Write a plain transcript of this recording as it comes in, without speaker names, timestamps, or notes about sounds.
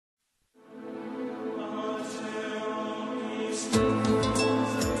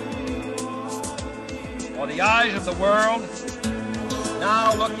For the eyes of the world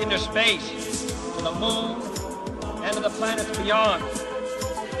now look into space, to the moon, and to the planets beyond.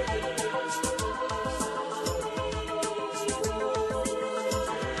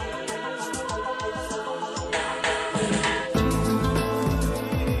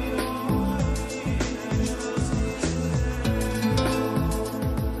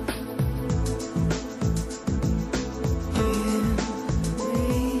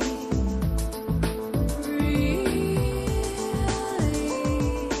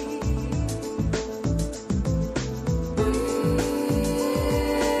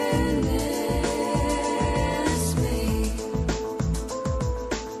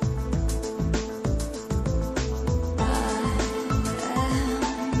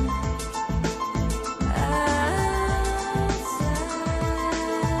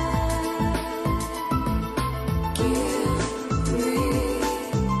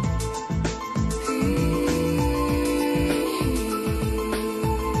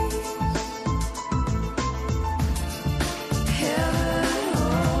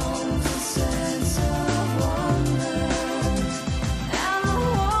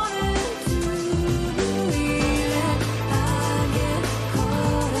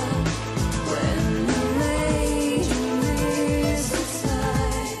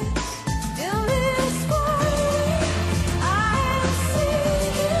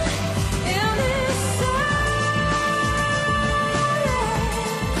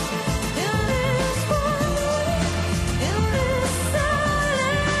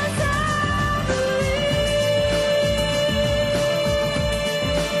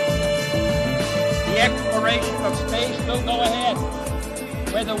 Exploration of space will go ahead,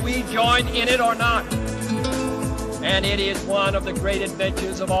 whether we join in it or not. And it is one of the great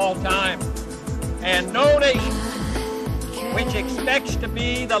adventures of all time. And no nation which expects to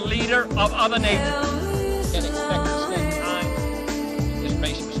be the leader of other nations can expect to spend time in this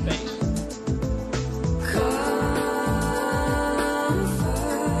race for space.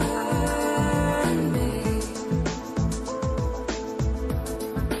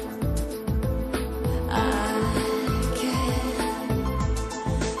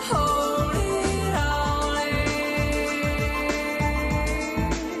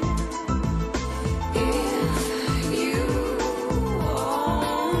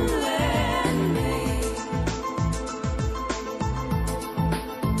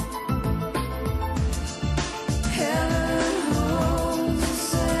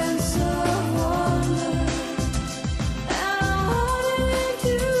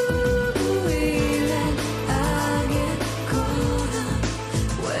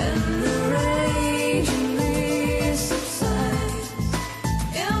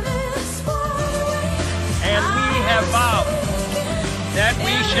 That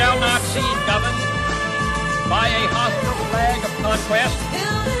we shall not see it governed by a hostile flag of conquest,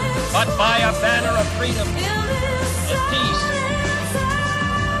 but by a banner of freedom and peace.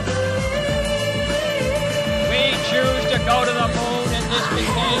 We choose to go to the moon in this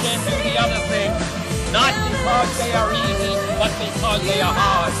decade and do the other things, not because they are easy, but because they are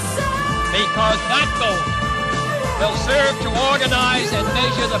hard. Because that goal will serve to organize and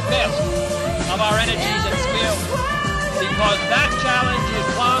measure the best of our energies and skills. Because that challenge is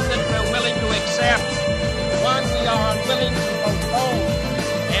one that we're willing to accept, one we are unwilling to postpone,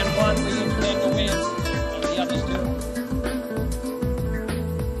 and one we intend to win, and the others too.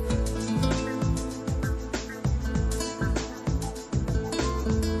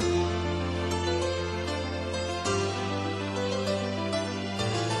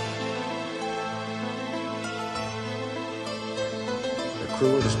 The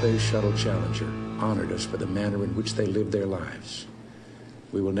crew of the Space Shuttle Challenger honored us for the manner in which they lived their lives.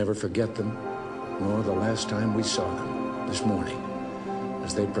 We will never forget them, nor the last time we saw them, this morning,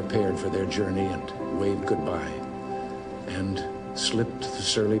 as they prepared for their journey and waved goodbye, and slipped the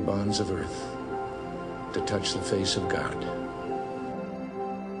surly bonds of Earth to touch the face of God.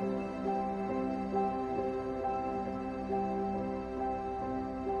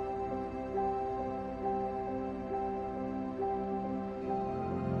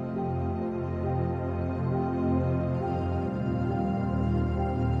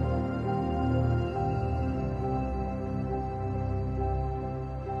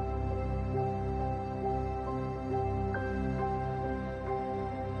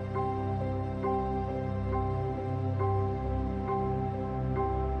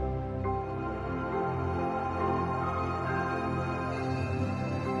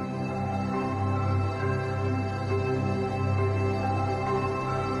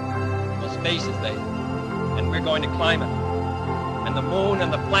 Space is there, and we're going to climb it. and the moon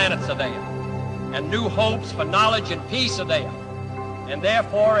and the planets are there, and new hopes for knowledge and peace are there. And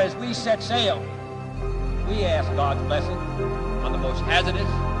therefore, as we set sail, we ask God's blessing on the most hazardous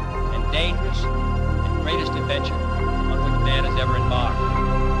and dangerous and greatest adventure on which man has ever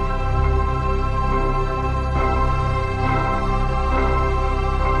embarked.